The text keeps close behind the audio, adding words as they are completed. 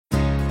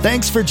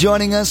Thanks for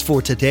joining us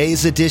for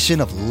today's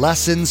edition of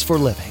Lessons for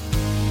Living.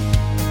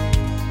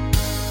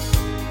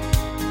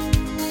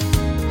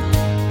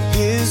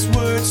 His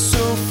word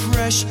so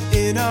fresh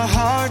in our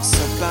hearts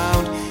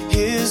abound.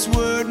 His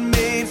word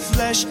made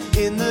flesh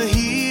in the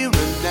here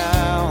and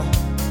now.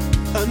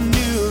 A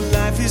new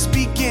life is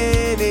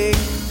beginning.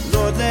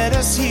 Lord, let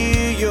us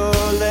hear your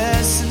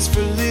lessons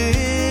for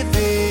living.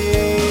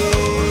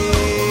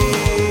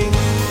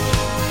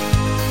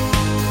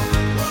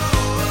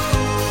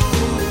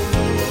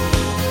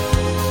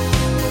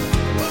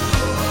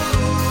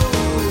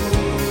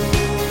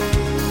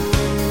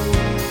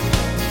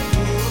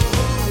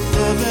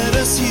 Lord, let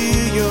us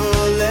hear your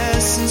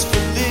lessons for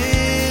living.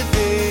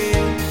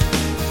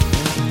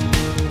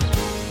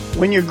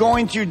 When you're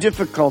going through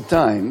difficult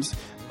times,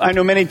 I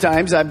know many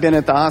times I've been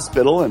at the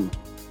hospital and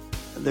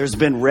there's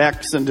been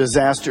wrecks and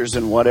disasters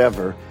and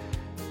whatever.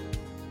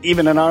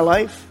 Even in our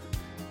life,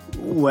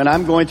 when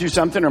I'm going through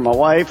something, or my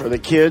wife or the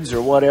kids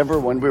or whatever,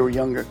 when we were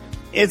younger,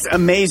 it's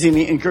amazing,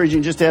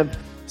 encouraging just to have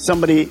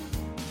somebody,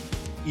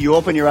 you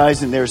open your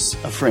eyes and there's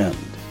a friend.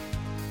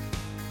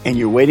 And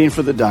you're waiting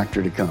for the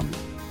doctor to come.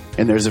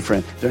 And there's a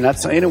friend. They're not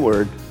saying a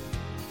word.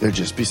 They're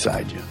just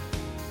beside you.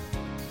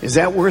 Is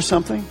that worth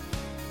something?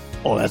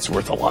 Oh, that's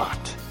worth a lot.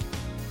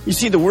 You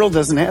see, the world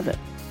doesn't have it.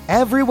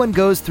 Everyone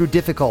goes through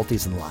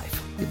difficulties in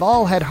life. We've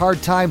all had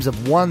hard times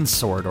of one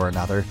sort or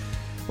another.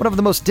 One of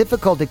the most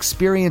difficult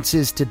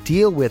experiences to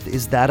deal with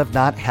is that of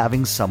not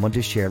having someone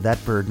to share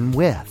that burden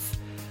with.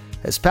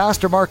 As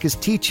Pastor Mark is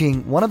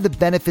teaching, one of the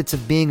benefits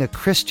of being a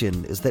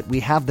Christian is that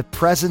we have the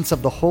presence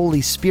of the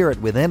Holy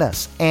Spirit within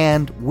us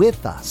and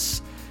with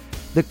us.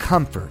 The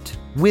comfort,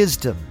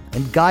 wisdom,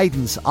 and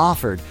guidance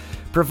offered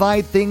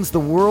provide things the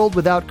world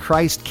without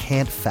Christ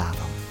can't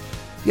fathom.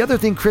 The other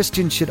thing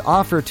Christians should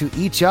offer to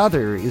each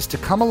other is to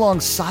come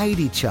alongside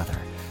each other,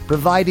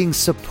 providing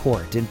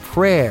support and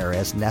prayer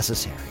as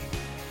necessary.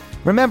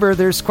 Remember,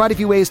 there's quite a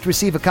few ways to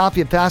receive a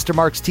copy of Pastor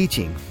Mark's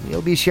teaching.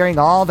 We'll be sharing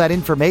all that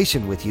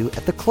information with you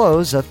at the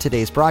close of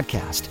today's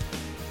broadcast.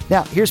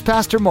 Now, here's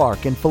Pastor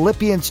Mark in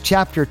Philippians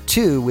chapter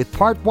 2 with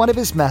part 1 of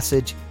his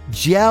message,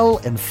 Gel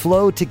and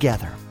Flow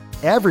Together.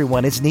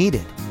 Everyone is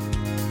needed.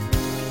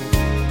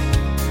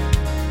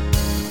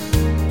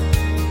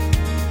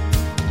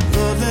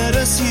 Lord, let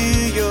us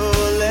hear your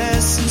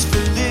lessons for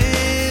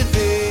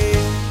living.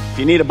 If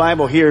you need a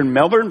Bible here in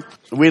Melbourne,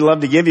 we'd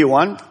love to give you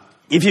one.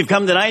 If you've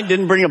come tonight and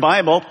didn't bring a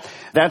Bible,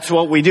 that's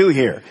what we do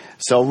here.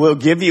 So we'll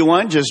give you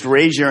one. Just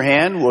raise your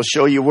hand. We'll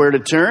show you where to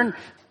turn.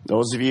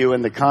 Those of you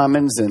in the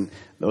Commons and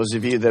those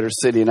of you that are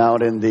sitting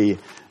out in the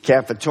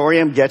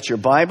cafetorium, get your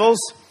Bibles,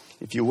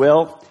 if you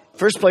will.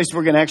 First place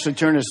we're going to actually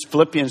turn is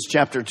Philippians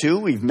chapter 2.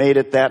 We've made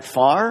it that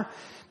far,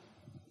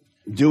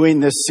 doing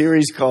this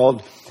series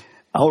called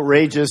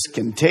Outrageous,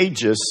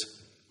 Contagious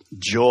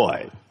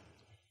Joy.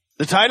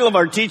 The title of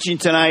our teaching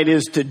tonight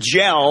is To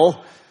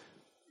Gel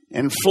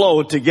and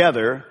Flow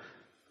Together,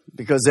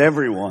 because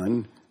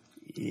everyone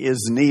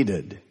is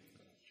needed.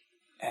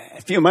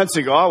 A few months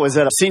ago, I was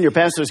at a senior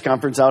pastors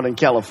conference out in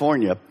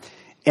California,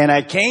 and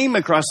I came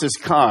across this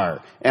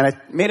car, and I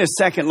made a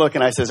second look,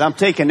 and I says, I'm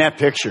taking that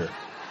picture.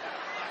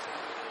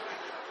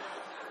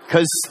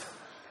 Because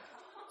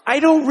I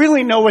don't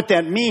really know what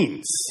that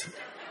means.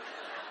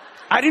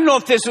 I didn't know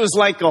if this was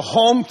like a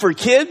home for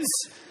kids,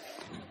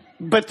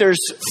 but there's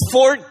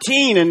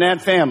 14 in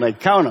that family.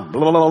 Count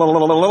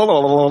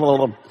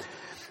them.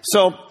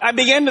 So I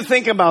began to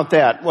think about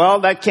that. Well,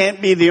 that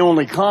can't be the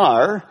only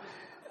car.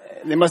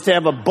 They must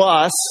have a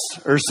bus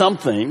or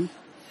something.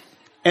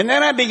 And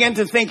then I began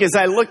to think, as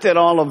I looked at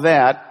all of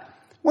that,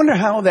 wonder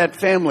how that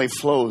family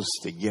flows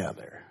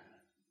together.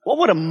 What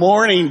would a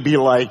morning be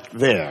like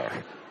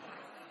there?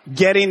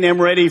 Getting them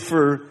ready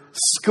for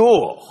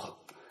school.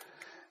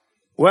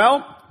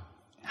 Well,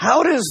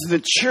 how does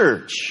the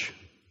church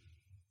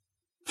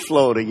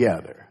flow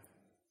together?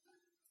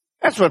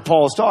 That's what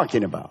Paul's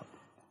talking about.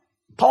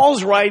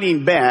 Paul's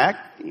writing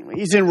back.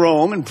 He's in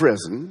Rome in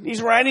prison.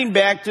 He's writing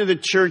back to the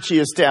church he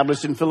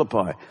established in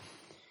Philippi.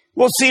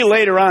 We'll see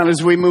later on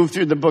as we move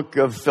through the book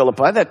of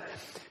Philippi that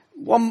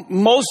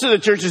most of the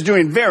church is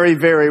doing very,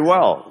 very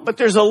well. But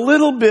there's a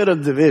little bit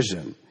of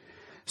division.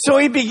 So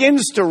he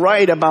begins to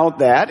write about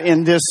that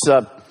in this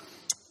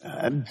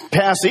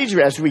passage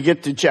as we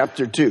get to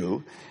chapter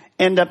 2.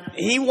 And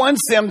he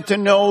wants them to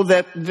know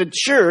that the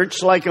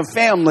church, like a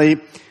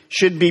family,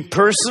 should be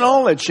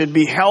personal, it should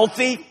be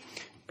healthy,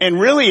 and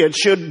really it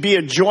should be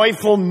a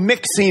joyful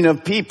mixing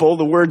of people,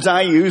 the words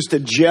I use, to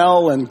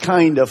gel and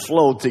kind of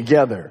flow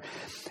together.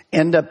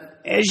 And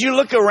as you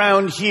look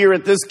around here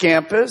at this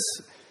campus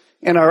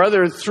and our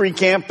other 3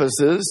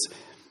 campuses,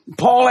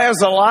 Paul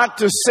has a lot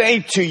to say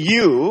to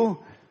you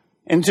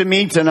and to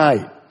me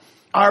tonight.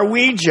 Are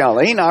we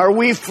gelling? Are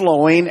we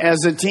flowing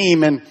as a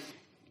team? And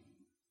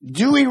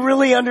do we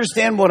really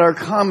understand what our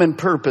common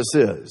purpose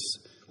is?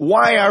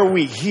 Why are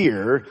we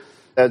here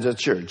as a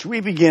church?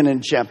 We begin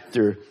in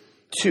chapter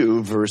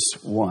 2, verse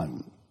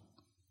 1.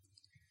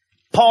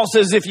 Paul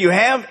says, if you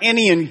have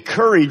any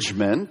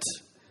encouragement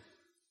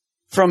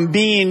from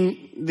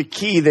being, the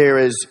key there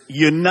is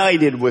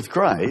united with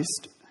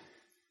Christ,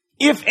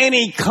 if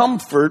any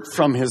comfort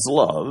from his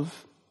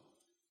love,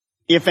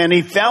 if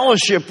any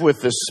fellowship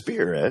with the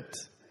Spirit,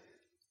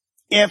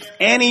 if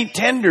any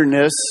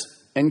tenderness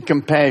and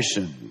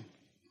compassion.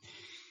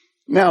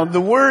 Now,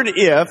 the word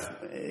if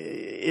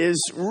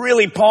is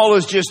really, Paul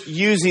is just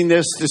using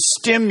this to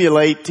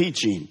stimulate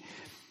teaching.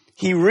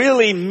 He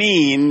really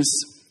means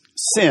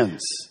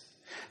since.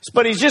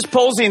 But he's just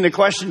posing the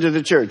question to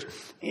the church.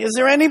 Is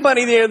there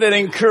anybody there that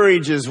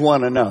encourages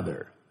one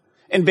another?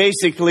 And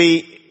basically,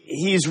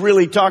 he's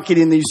really talking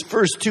in these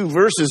first two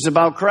verses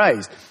about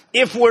Christ.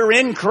 If we're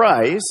in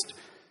Christ,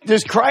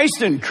 does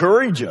Christ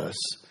encourage us?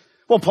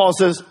 Well, Paul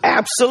says,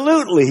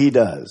 absolutely he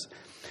does.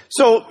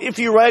 So if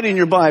you write in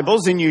your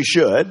Bibles, and you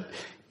should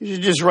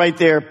just write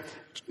there,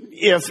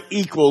 if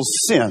equals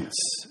since.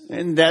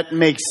 And that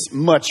makes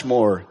much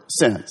more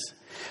sense.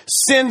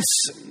 Since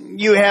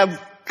you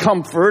have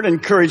comfort,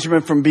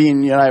 encouragement from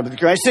being united with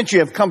Christ, since you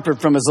have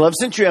comfort from his love,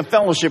 since you have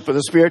fellowship with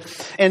the Spirit,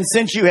 and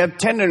since you have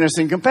tenderness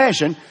and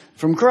compassion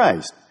from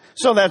Christ.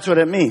 So that's what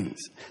it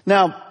means.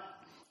 Now,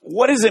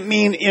 what does it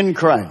mean in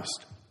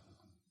Christ?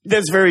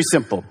 That's very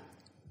simple.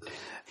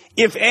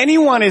 If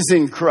anyone is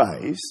in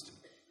Christ,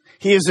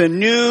 he is a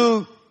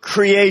new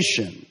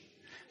creation.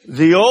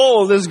 The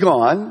old is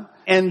gone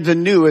and the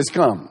new has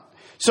come.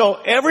 So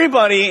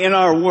everybody in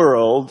our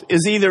world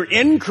is either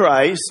in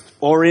Christ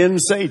or in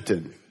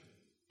Satan.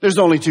 There's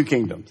only two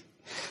kingdoms.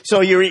 So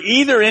you're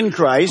either in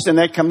Christ, and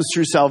that comes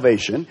through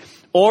salvation,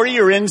 or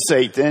you're in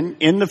Satan,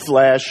 in the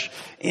flesh,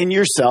 in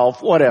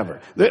yourself,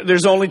 whatever.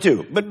 There's only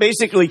two. But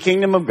basically,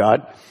 kingdom of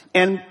God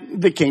and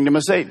the kingdom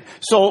of Satan.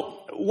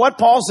 So what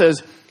Paul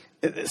says,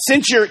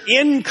 since you're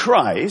in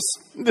Christ,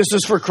 this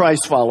is for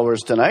Christ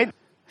followers tonight,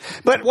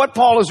 but what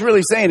Paul is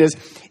really saying is,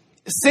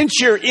 since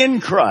you're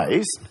in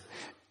Christ,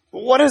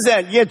 what does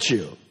that get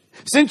you?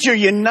 Since you're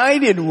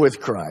united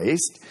with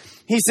Christ,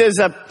 he says,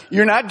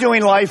 you're not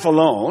doing life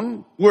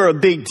alone. We're a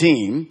big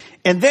team.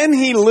 And then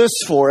he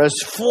lists for us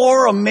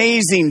 4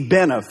 amazing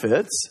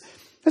benefits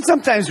that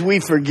sometimes we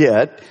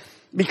forget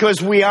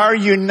because we are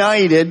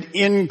united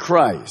in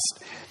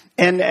Christ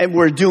and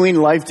we're doing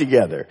life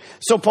together.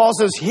 So Paul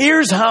says,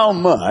 here's how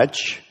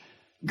much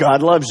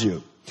God loves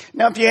you.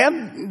 Now, if you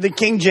have the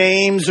King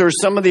James or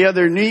some of the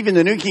other, even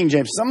the New King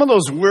James, some of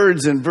those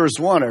words in verse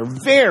 1 are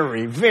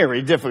very,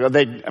 very difficult.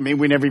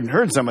 We never even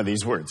heard some of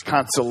these words.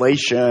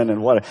 Consolation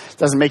and what. It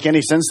doesn't make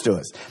any sense to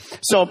us.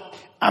 So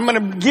I'm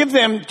going to give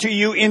them to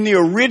you in the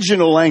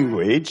original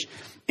language,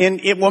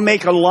 and it will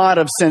make a lot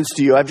of sense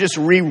to you. I've just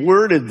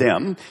reworded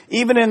them.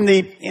 Even in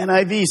the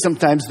NIV,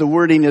 sometimes the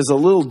wording is a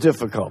little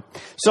difficult.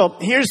 So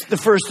here's the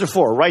first of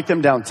 4. Write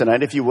them down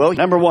tonight, if you will.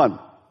 Number 1.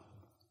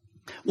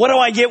 What do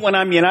I get when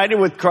I'm united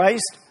with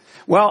Christ?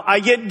 Well, I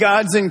get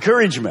God's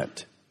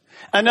encouragement.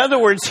 In other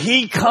words,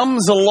 he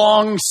comes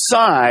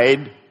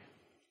alongside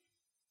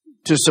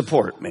to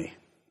support me.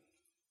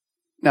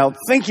 Now,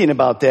 thinking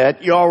about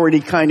that, you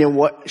already kind of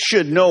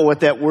should know what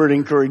that word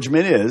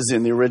encouragement is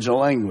in the original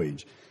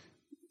language.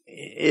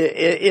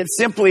 It's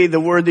simply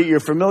the word that you're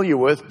familiar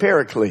with,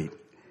 paraclete.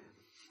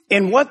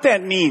 And what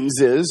that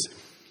means is,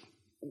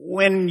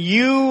 when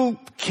you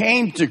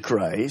came to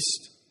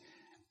Christ,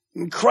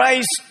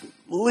 Christ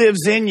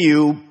lives in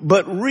you,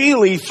 but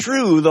really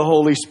through the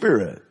Holy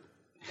Spirit.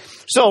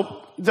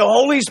 So the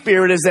Holy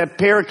Spirit is that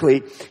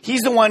paraclete.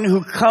 He's the one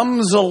who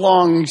comes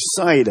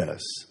alongside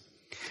us.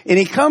 And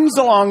he comes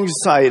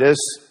alongside us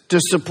to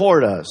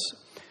support us,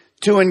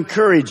 to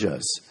encourage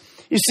us.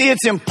 You see,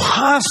 it's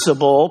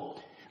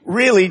impossible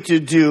really to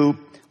do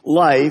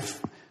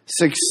life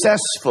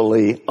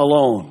successfully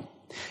alone.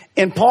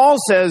 And Paul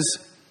says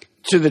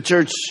to the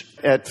church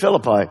at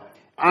Philippi,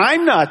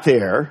 I'm not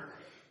there,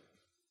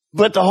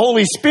 but the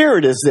Holy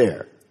Spirit is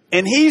there.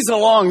 And he's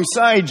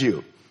alongside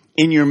you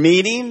in your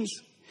meetings,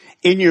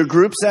 in your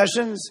group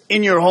sessions,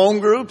 in your home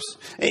groups,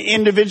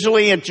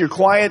 individually at your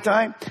quiet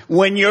time.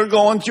 When you're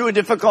going through a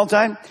difficult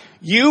time,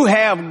 you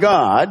have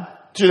God,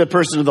 through the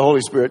person of the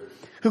Holy Spirit,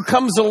 who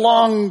comes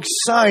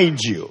alongside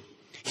you.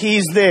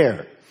 He's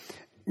there.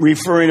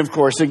 Referring, of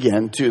course,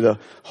 again to the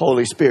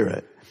Holy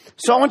Spirit.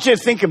 So I want you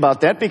to think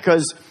about that,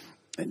 because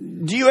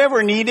do you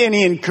ever need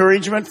any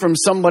encouragement from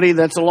somebody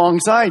that's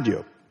alongside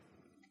you?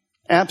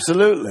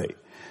 Absolutely.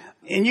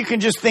 And you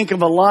can just think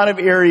of a lot of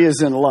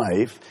areas in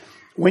life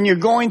when you're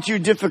going through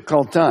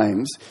difficult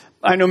times.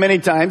 I know many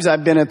times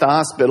I've been at the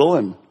hospital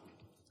and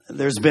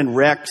there's been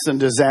wrecks and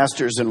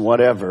disasters and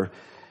whatever.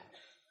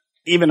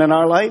 Even in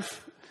our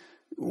life,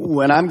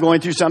 when I'm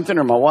going through something,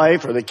 or my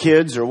wife or the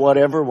kids or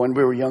whatever, when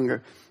we were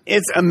younger,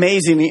 it's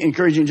amazingly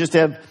encouraging just to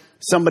have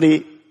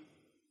somebody,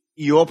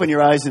 you open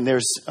your eyes and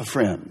there's a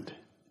friend.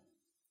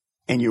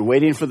 And you're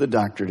waiting for the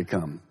doctor to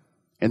come.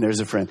 And there's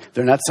a friend.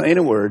 They're not saying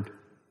a word.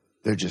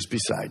 They're just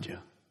beside you.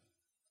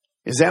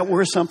 Is that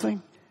worth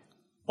something?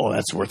 Oh,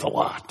 that's worth a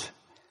lot.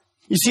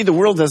 You see, the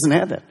world doesn't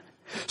have that.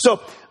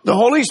 So the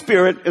Holy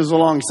Spirit is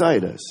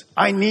alongside us.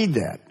 I need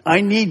that.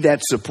 I need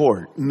that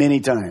support many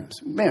times.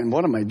 Man,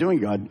 what am I doing,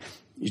 God?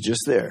 You're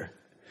just there.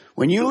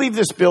 When you leave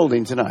this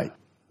building tonight,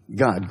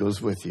 God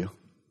goes with you.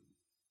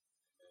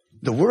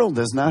 The world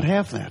does not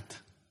have that.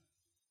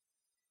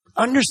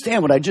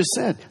 Understand what I just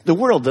said. The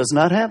world does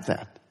not have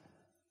that.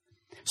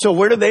 So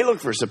where do they look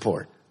for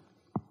support?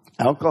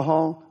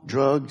 Alcohol,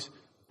 drugs,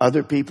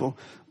 other people?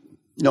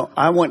 No,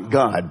 I want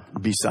God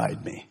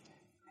beside me.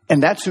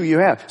 And that's who you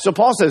have. So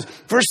Paul says,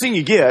 first thing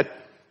you get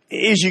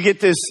is you get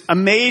this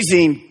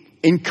amazing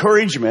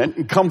encouragement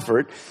and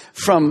comfort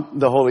from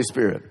the Holy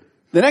Spirit.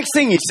 The next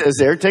thing he says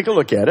there, take a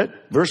look at it,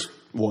 verse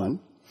 1.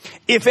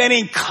 If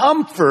any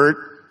comfort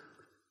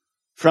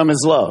from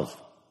his love.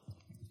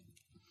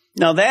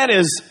 Now that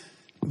is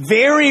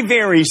very,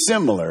 very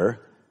similar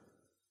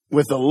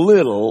with a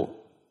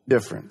little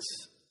difference.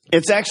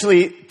 It's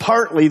actually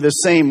partly the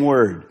same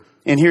word.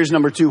 And here's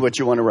number 2, what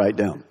you want to write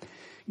down.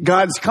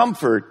 God's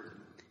comfort,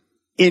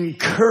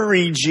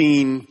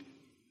 encouraging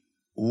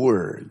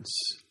words.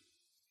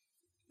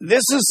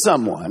 This is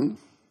someone,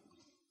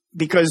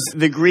 because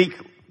the Greek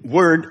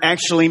word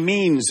actually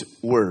means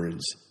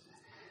words.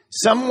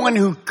 Someone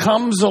who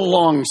comes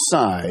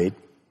alongside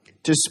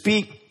to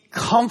speak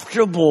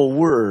comfortable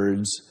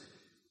words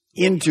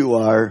into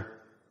our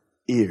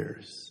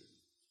ears.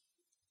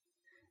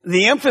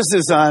 The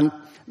emphasis on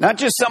not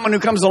just someone who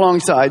comes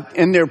alongside,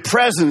 and their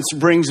presence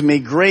brings me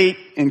great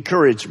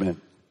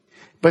encouragement,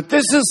 but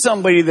this is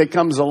somebody that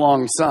comes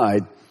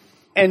alongside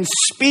and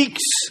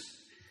speaks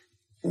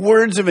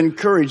words of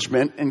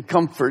encouragement and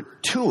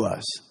comfort to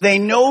us. They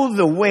know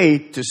the way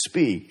to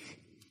speak.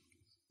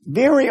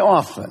 Very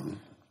often,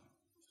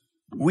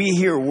 we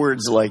hear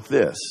words like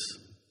this.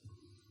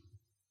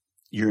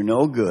 You're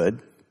no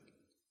good.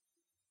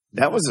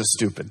 That was a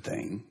stupid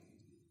thing.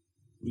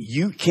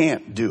 You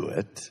can't do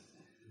it.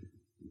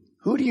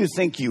 Who do you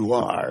think you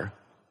are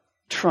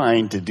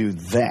trying to do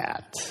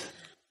that?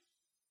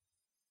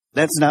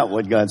 That's not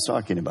what God's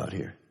talking about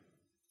here.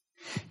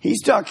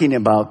 He's talking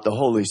about the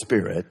Holy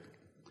Spirit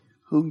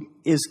who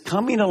is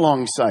coming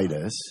alongside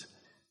us.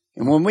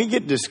 And when we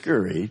get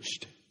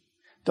discouraged,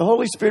 the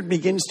Holy Spirit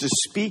begins to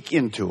speak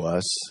into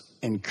us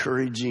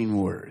encouraging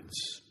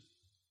words.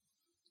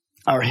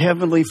 Our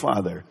Heavenly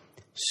Father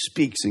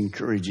speaks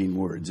encouraging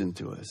words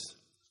into us.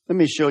 Let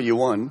me show you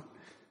one.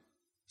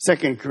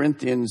 2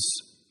 Corinthians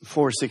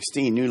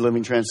 4:16, New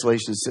Living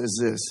Translation says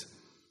this.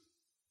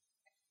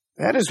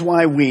 That is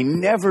why we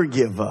never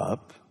give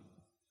up.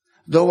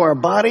 Though our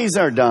bodies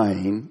are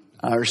dying,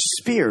 our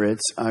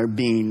spirits are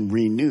being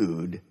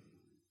renewed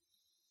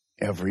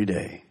every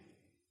day.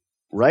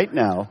 Right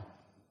now,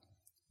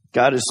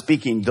 God is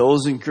speaking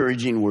those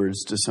encouraging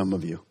words to some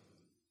of you.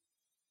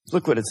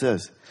 Look what it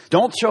says.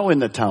 Don't throw in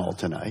the towel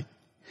tonight.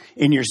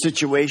 In your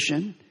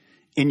situation,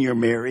 in your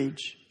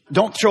marriage,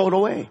 don't throw it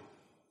away.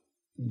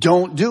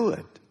 Don't do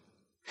it.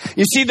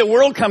 You see, the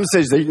world comes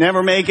and says, they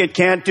never make it,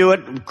 can't do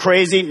it,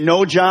 crazy,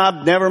 no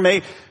job, never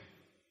make.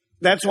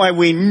 That's why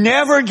we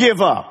never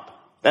give up.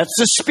 That's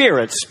the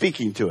Spirit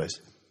speaking to us.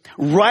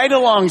 Right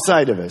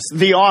alongside of us,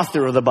 the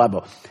author of the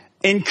Bible.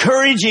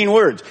 Encouraging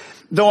words.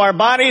 Though our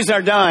bodies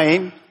are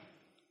dying,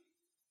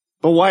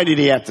 but why did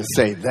he have to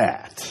say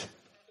that?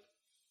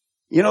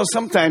 You know,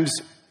 sometimes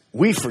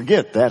we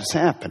forget that's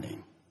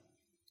happening.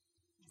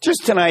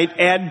 Just tonight,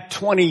 add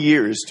 20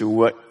 years to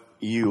what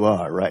you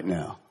are right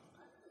now.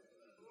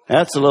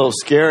 That's a little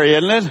scary,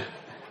 isn't it?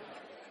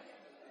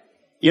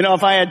 You know,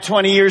 if I had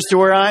 20 years to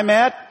where I'm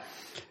at,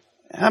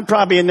 I'm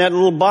probably in that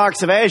little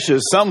box of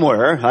ashes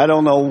somewhere. I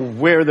don't know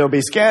where they'll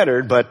be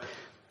scattered, but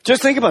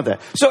just think about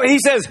that. So he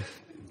says,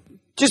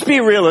 just be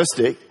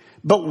realistic.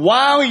 But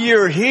while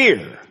you're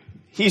here,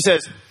 he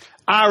says,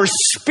 our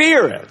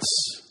spirits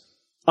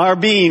are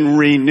being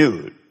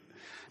renewed.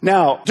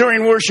 Now,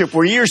 during worship,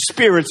 were your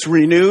spirits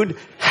renewed?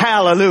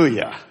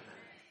 Hallelujah.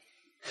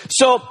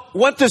 So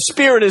what the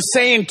Spirit is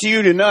saying to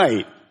you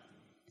tonight,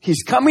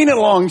 he's coming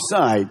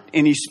alongside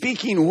and he's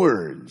speaking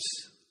words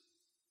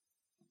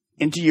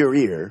into your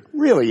ear,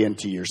 really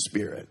into your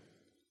spirit.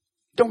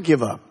 Don't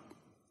give up.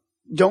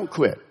 Don't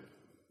quit.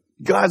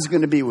 God's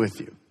going to be with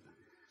you.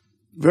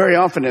 Very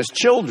often as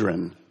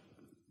children,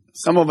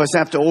 some of us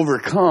have to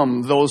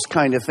overcome those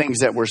kind of things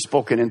that were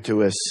spoken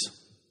into us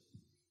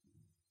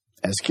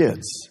as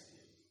kids.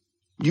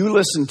 You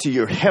listen to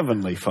your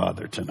Heavenly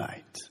Father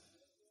tonight.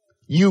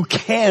 You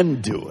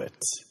can do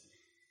it.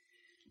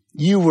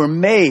 You were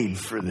made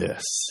for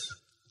this.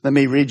 Let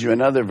me read you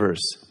another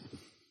verse.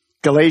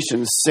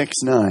 Galatians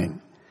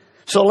 6:9.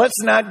 So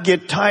let's not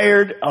get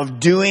tired of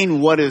doing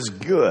what is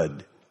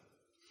good.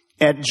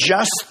 At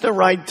just the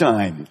right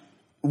time,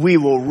 we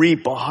will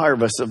reap a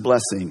harvest of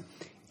blessing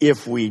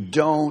if we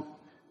don't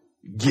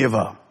give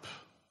up.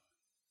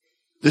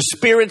 The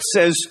Spirit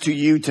says to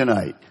you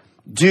tonight,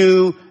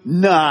 do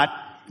not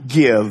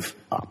give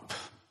up.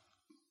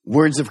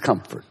 Words of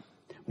comfort,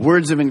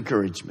 words of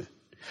encouragement,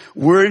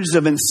 words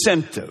of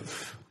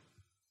incentive.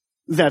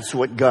 That's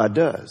what God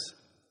does.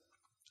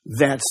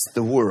 That's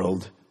the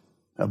world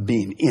of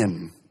being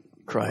in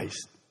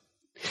Christ.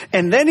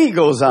 And then he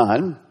goes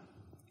on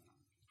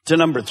to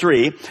number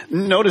 3.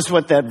 Notice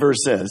what that verse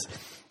says.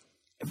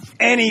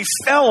 Any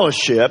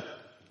fellowship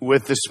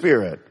with the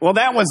Spirit. Well,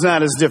 that one's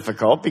not as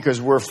difficult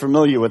because we're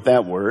familiar with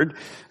that word,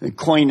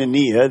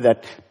 koinonia,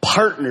 that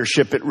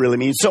partnership it really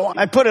means. So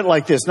I put it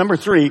like this. Number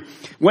 3,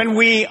 when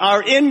we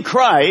are in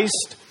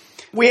Christ,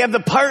 we have the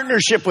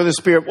partnership with the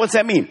Spirit. What's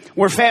that mean?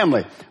 We're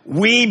family.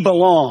 We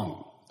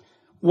belong.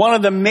 One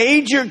of the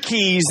major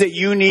keys that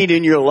you need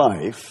in your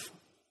life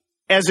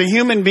as a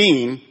human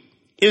being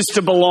is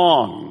to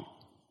belong.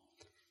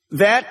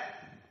 That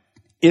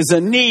is a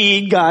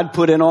need God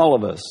put in all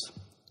of us.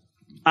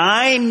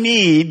 I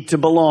need to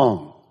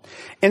belong.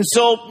 And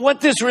so what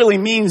this really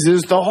means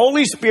is the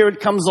Holy Spirit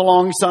comes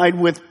alongside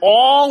with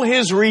all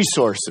his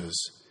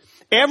resources,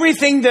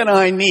 everything that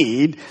I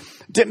need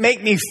to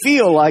make me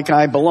feel like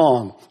I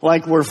belong,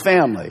 like we're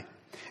family.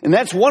 And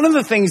that's one of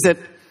the things that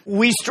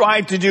we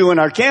strive to do in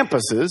our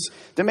campuses,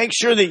 to make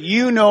sure that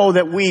you know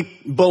that we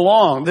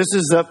belong. This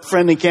is a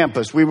friendly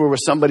campus. We were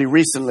with somebody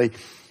recently,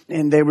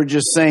 and they were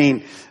just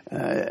saying,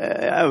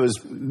 I was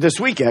this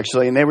week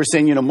actually, and they were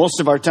saying,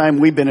 most of our time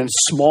we've been in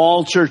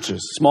small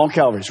churches, small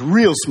Calvaries,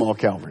 real small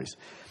Calvaries.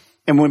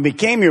 And when we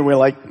came here, we were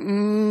like,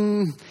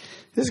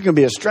 this is going to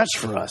be a stretch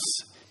for us.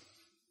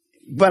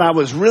 But I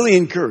was really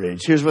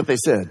encouraged. Here's what they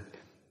said.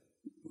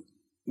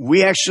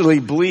 We actually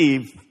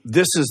believe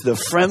this is the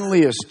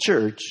friendliest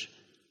church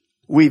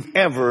we've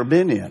ever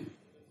been in.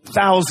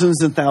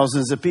 Thousands and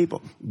thousands of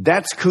people.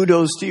 That's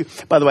kudos to you.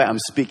 By the way, I'm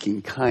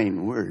speaking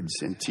kind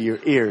words into your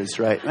ears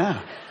right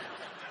now.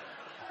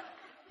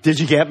 Did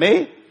you get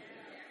me?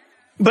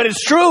 But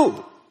it's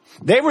true.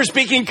 They were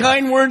speaking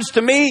kind words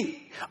to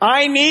me.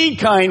 I need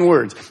kind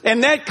words.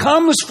 And that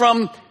comes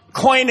from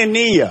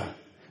koinonia,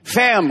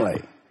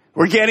 family.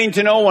 We're getting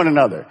to know one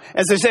another.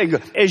 As I say,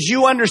 as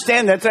you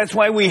understand that, that's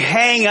why we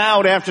hang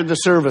out after the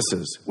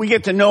services. We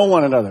get to know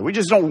one another. We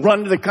just don't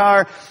run to the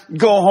car,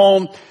 go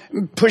home,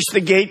 push the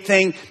gate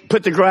thing,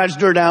 put the garage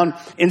door down,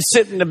 and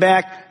sit in the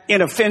back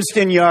in a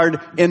fenced-in yard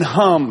and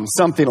hum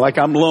something like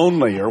I'm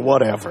lonely or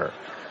whatever.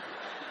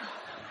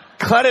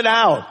 Cut it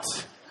out.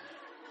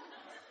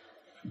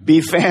 Be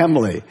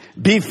family.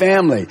 Be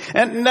family.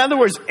 And in other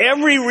words,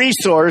 every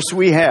resource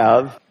we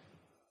have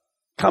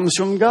comes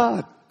from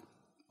God.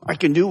 I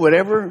can do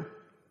whatever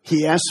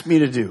he asks me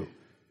to do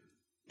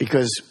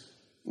because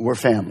we're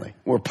family.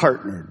 We're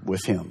partnered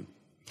with him.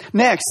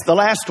 Next, the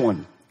last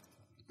one.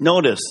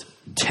 Notice,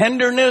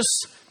 tenderness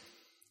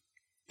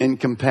and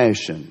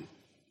compassion.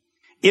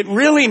 It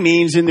really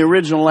means in the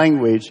original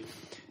language,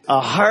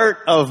 a heart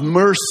of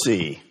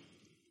mercy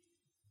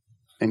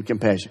and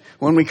compassion.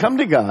 When we come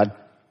to God,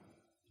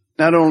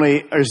 not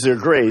only is there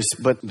grace,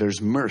 but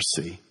there's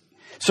mercy.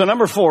 So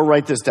number 4,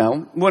 write this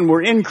down. When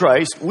we're in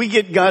Christ, we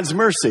get God's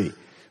mercy.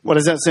 What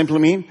does that simply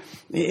mean?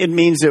 It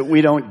means that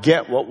we don't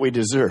get what we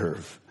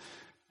deserve.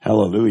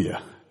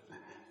 Hallelujah.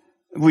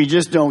 We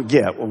just don't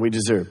get what we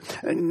deserve.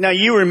 Now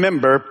you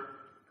remember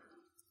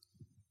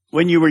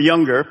when you were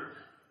younger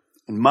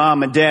and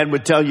mom and dad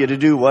would tell you to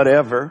do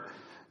whatever.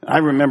 I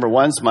remember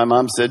once my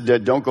mom said,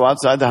 don't go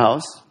outside the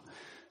house.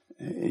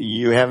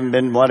 You haven't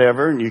been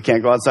whatever and you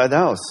can't go outside the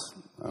house.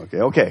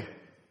 Okay.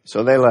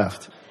 So they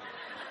left.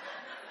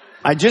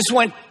 I just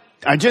went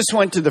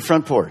to the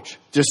front porch.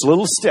 Just a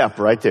little step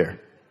right there.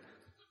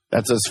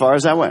 That's as far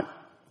as I went.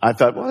 I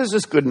thought, well, this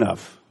is good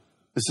enough.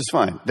 This is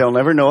fine. They'll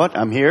never know it.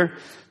 I'm here.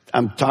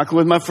 I'm talking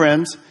with my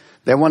friends.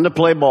 They wanted to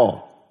play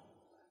ball.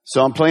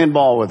 So I'm playing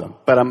ball with them.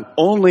 But I'm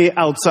only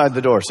outside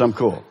the door, so I'm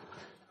cool.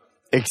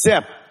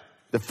 Except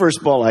the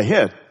first ball I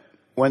hit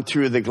went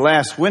through the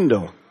glass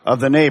window of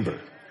the neighbor.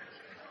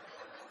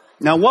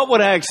 Now, what would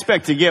I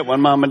expect to get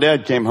when mom and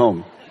dad came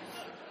home?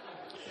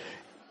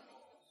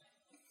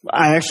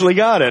 I actually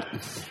got it.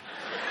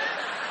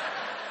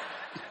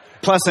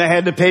 Plus, I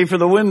had to pay for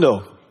the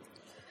window.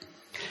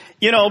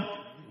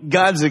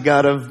 God's a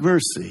God of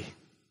mercy.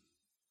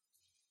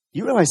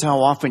 You realize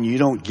how often you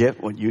don't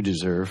get what you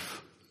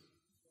deserve?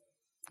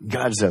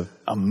 God's a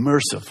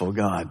merciful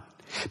God.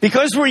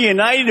 Because we're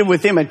united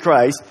with him in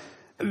Christ,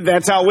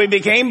 that's how we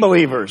became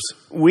believers.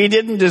 We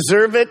didn't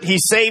deserve it. He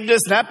saved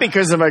us, not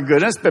because of our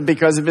goodness, but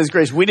because of his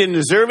grace. We didn't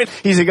deserve it.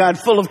 He's a God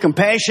full of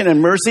compassion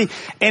and mercy,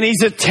 and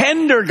he's a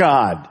tender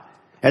God.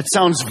 That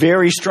sounds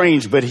very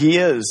strange, but he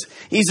is.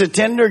 He's a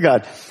tender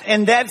God.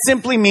 And that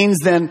simply means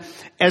then,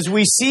 as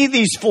we see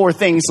these 4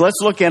 things, let's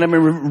look at them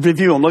and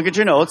review them. Look at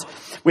your notes.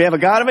 We have a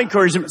God of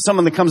encouragement,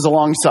 someone that comes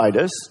alongside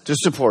us to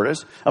support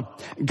us.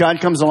 God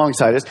comes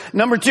alongside us.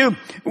 Number 2,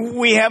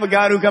 we have a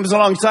God who comes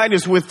alongside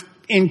us with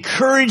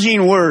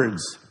encouraging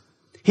words.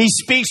 He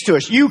speaks to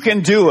us. You can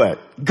do it.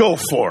 Go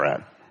for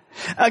it.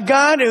 A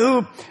God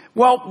who,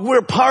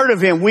 we're part of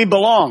him. We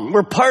belong.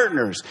 We're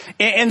partners.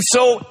 And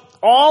so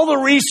all the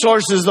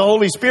resources the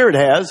Holy Spirit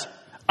has,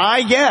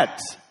 I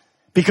get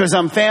because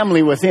I'm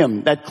family with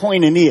him. That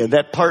koinonia,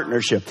 that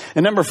partnership.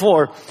 And number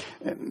 4,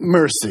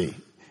 mercy.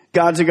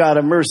 God's a God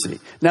of mercy.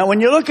 Now,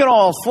 when you look at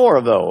all 4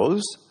 of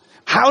those,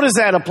 how does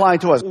that apply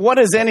to us? What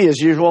is any as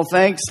usual?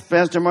 Thanks,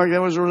 Pastor Mark.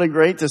 That was really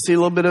great to see a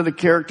little bit of the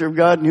character of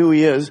God and who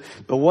he is.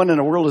 But what in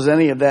the world does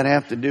any of that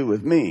have to do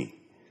with me?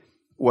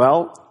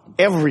 Well,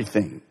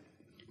 everything.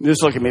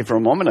 Just look at me for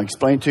a moment. I'll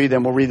explain to you,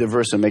 then we'll read the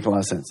verse and make a lot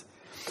of sense.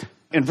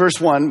 In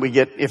verse 1, we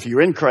get, if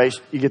you're in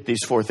Christ, you get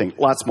these 4 things.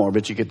 Lots more,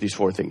 but you get these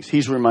 4 things.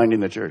 He's reminding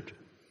the church.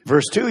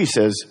 Verse 2, he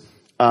says,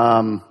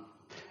 now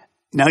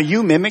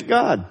you mimic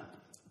God.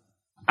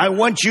 I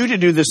want you to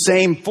do the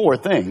same 4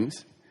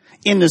 things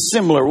in a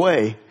similar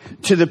way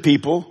to the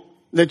people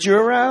that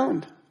you're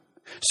around.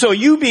 So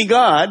you be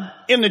God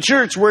in the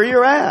church where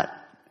you're at.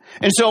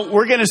 And so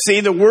we're going to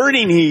see the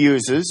wording he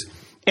uses,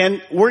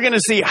 and we're going to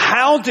see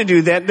how to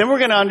do that. Then we're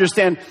going to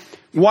understand,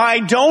 why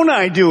don't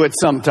I do it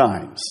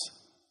sometimes?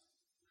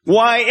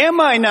 Why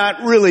am I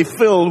not really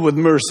filled with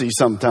mercy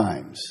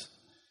sometimes?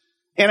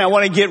 And I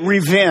want to get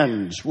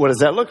revenge. What does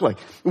that look like?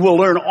 We'll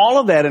learn all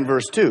of that in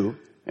verse 2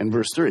 and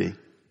verse 3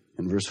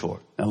 and verse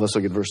 4. Now let's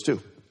look at verse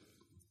 2.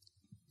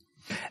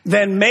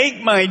 Then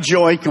make my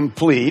joy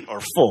complete or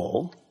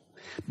full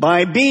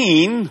by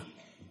being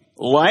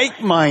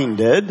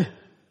like-minded,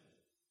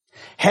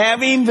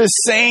 having the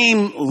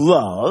same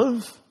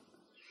love,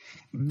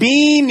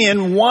 being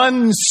in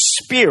one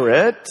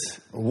spirit,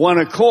 one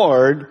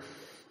accord,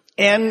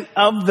 and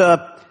of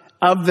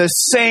the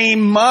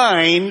same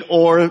mind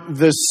or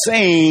the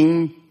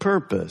same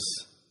purpose.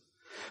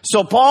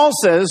 So Paul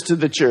says to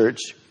the church,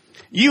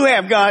 you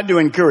have God to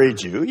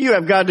encourage you. You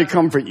have God to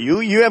comfort you.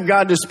 You have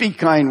God to speak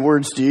kind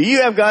words to you.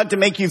 You have God to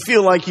make you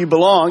feel like you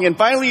belong. And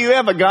finally, you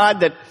have a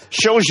God that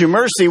shows you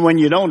mercy when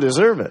you don't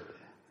deserve it.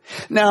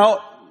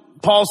 Now,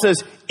 Paul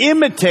says,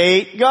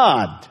 imitate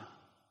God.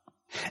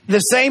 The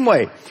same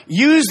way.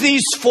 Use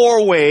these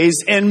 4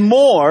 ways and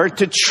more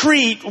to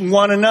treat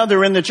one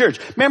another in the church.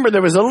 Remember,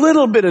 there was a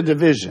little bit of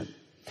division.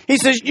 He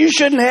says, you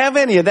shouldn't have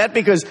any of that,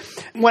 because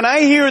when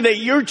I hear that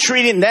you're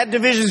treating, that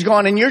division's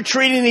gone and you're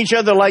treating each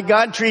other like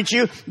God treats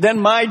you, then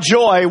my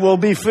joy will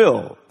be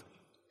filled.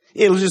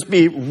 It'll just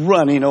be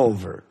running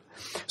over.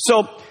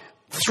 So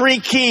 3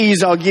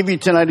 keys I'll give you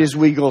tonight as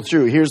we go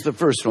through. Here's the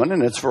first one,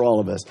 and it's for all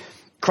of us.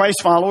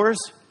 Christ followers,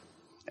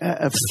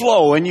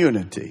 flow in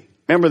unity.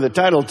 Remember, the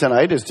title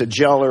tonight is to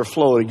gel or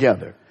flow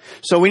together.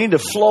 So we need to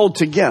flow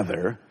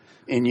together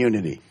in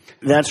unity.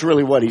 That's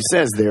really what he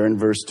says there in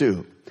verse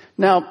 2.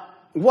 Now,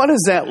 what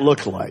does that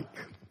look like?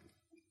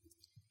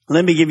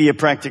 Let me give you a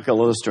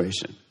practical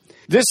illustration.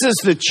 This is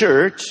the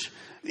church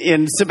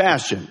in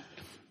Sebastian.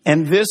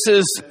 And this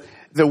is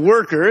the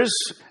workers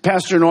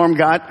Pastor Norm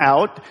got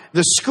out.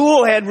 The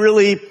school had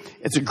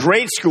it's a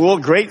great school,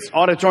 great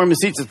auditorium,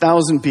 it seats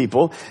 1,000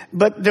 people.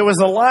 But there was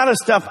a lot of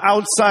stuff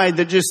outside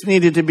that just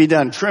needed to be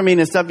done. Trimming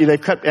and stuff. They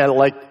cut,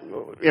 like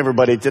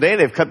everybody today,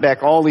 they've cut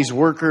back all these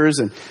workers.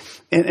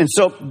 And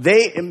so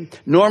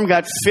Norm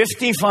got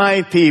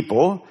 55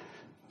 people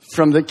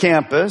from the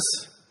campus,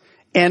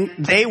 and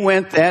they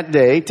went that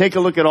day. Take a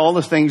look at all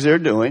the things they're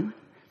doing.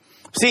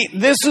 See,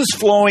 this is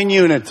flowing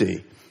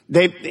unity.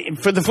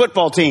 For the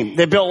football team,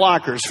 they built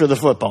lockers for the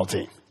football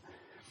team.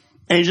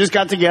 And you just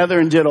got together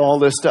and did all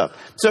this stuff.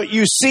 So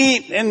you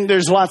see, and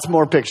there's lots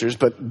more pictures,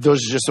 but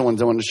those are just the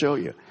ones I want to show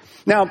you.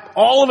 Now,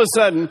 all of a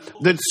sudden,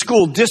 the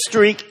school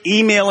district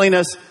emailing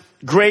us,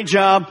 great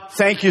job,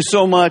 thank you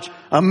so much,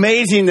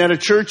 amazing that a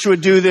church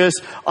would do this,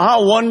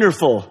 how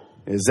wonderful.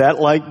 Is that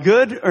like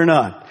good or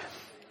not?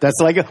 That's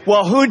like,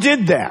 well, who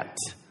did that?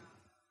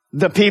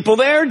 The people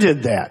there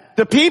did that.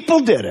 The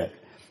people did it.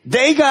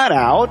 They got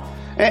out,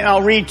 and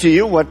I'll read to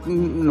you what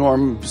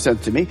Norm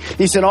said to me.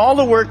 He said, all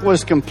the work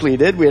was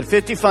completed. We had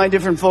 55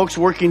 different folks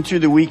working through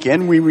the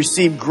weekend. We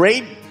received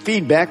great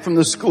feedback from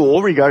the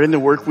school regarding the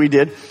work we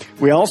did.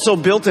 We also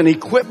built an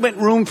equipment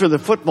room for the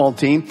football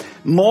team,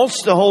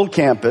 mulched the whole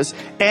campus,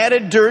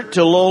 added dirt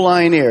to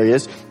low-lying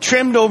areas,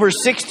 trimmed over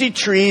 60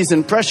 trees,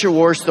 and pressure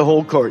washed the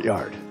whole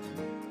courtyard.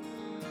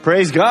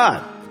 Praise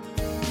God.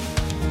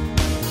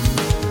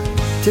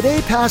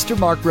 Today, Pastor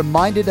Mark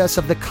reminded us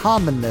of the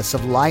commonness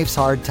of life's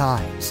hard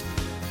times.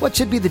 What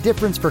should be the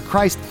difference for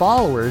Christ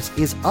followers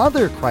is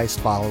other Christ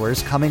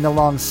followers coming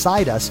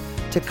alongside us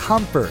to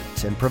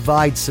comfort and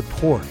provide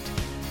support.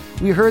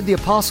 We heard the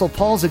Apostle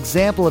Paul's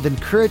example of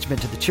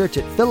encouragement to the church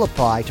at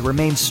Philippi to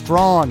remain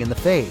strong in the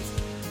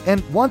faith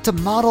and want to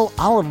model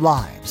our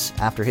lives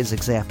after his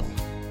example.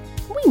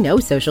 We know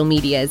social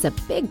media is a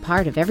big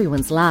part of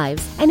everyone's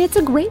lives, and it's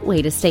a great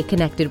way to stay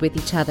connected with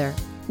each other.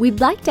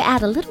 We'd like to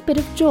add a little bit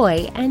of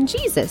joy and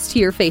Jesus to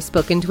your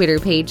Facebook and Twitter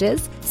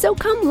pages, so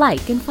come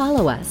like and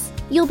follow us.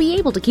 You'll be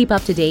able to keep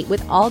up to date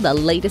with all the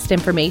latest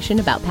information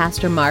about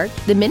Pastor Mark,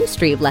 the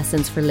ministry of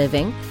Lessons for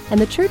Living,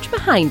 and the church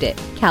behind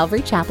it,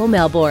 Calvary Chapel,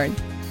 Melbourne.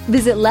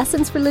 Visit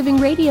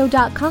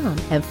lessonsforlivingradio.com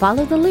and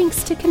follow the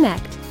links to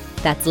connect.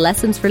 That's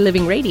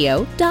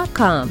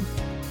lessonsforlivingradio.com.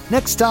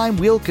 Next time,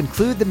 we'll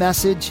conclude the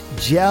message,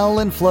 Gel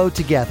and Flow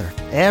Together.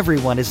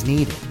 Everyone is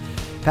needed.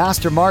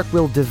 Pastor Mark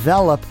will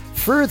develop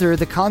further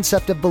the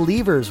concept of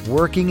believers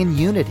working in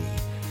unity.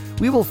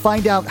 We will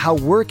find out how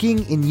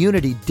working in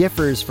unity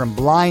differs from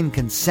blind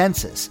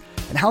consensus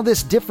and how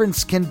this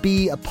difference can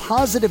be a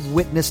positive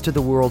witness to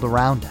the world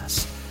around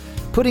us.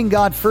 Putting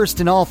God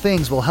first in all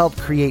things will help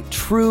create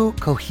true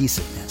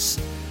cohesiveness.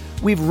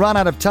 We've run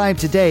out of time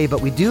today,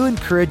 but we do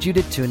encourage you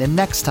to tune in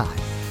next time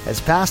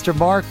as Pastor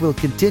Mark will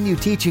continue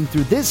teaching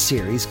through this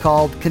series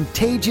called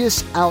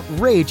Contagious,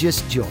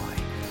 Outrageous Joy.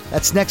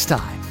 That's next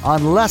time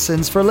on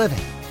Lessons for Living.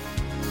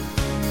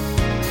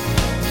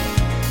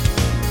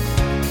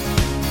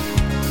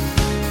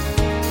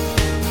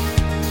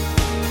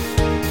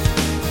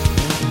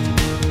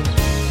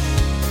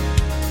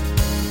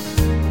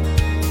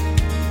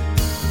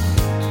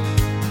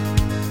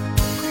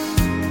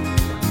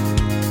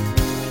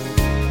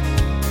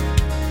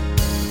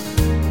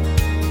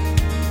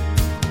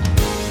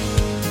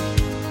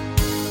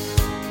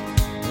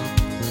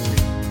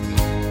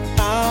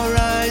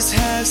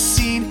 Have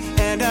seen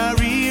and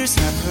our ears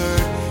have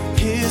heard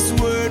His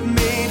word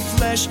made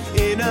flesh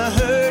in a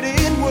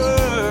hurting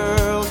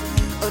world.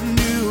 A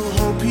new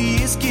hope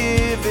He is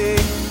giving.